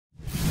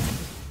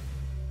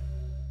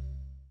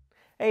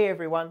Hey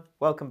everyone,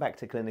 welcome back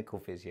to Clinical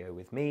Physio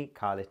with me,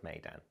 Khalid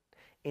Maidan.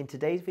 In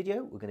today's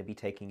video, we're going to be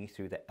taking you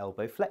through the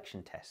elbow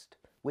flexion test,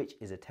 which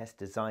is a test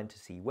designed to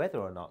see whether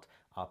or not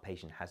our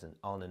patient has an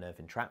ulnar nerve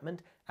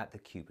entrapment at the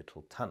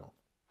cubital tunnel.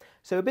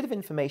 So a bit of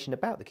information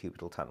about the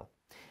cubital tunnel.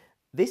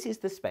 This is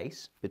the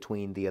space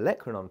between the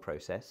olecranon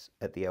process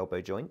at the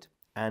elbow joint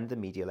and the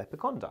medial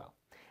epicondyle.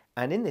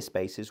 And in this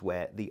space is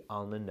where the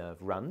ulnar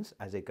nerve runs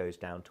as it goes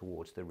down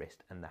towards the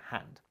wrist and the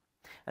hand.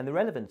 And the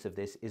relevance of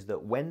this is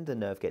that when the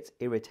nerve gets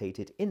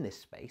irritated in this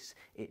space,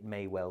 it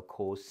may well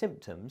cause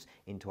symptoms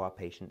into our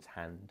patient's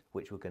hand,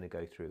 which we're going to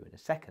go through in a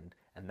second,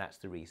 and that's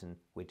the reason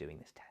we're doing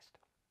this test.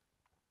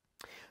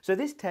 So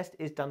this test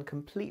is done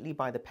completely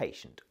by the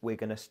patient. We're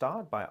going to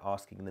start by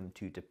asking them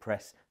to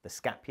depress the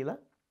scapula,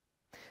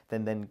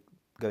 then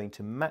going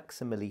to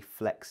maximally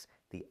flex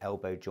the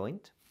elbow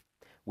joint.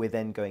 We're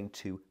then going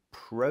to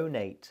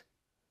pronate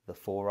the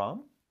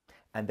forearm,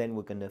 and then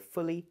we're going to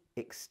fully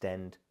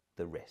extend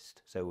the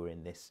wrist. So we're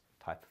in this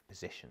type of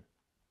position.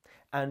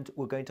 And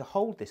we're going to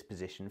hold this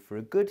position for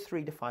a good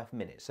 3 to 5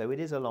 minutes, so it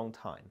is a long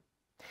time.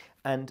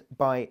 And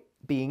by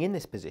being in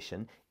this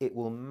position, it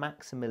will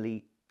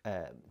maximally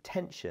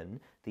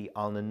tension the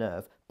ulnar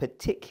nerve,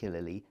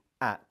 particularly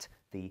at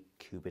the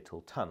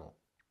cubital tunnel.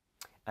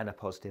 And a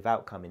positive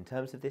outcome in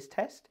terms of this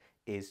test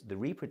is the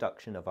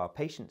reproduction of our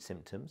patient's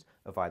symptoms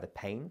of either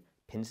pain,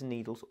 pins and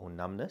needles, or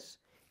numbness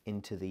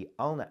into the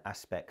ulnar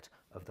aspect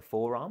of the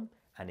forearm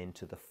and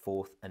into the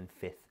 4th and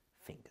 5th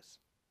fingers.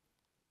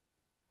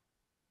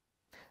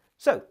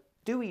 So,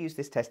 do we use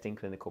this test in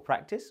clinical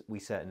practice? We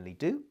certainly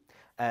do.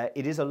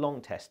 It is a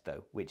long test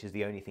though, which is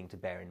the only thing to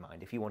bear in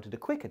mind. If you wanted a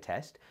quicker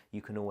test,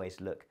 you can always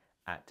look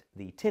at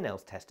the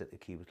Tinel's test at the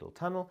cubital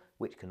tunnel,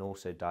 which can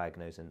also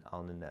diagnose an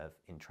ulnar nerve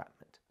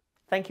entrapment.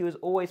 Thank you as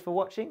always for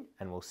watching,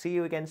 and we'll see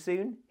you again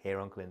soon here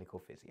on Clinical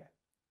Physio.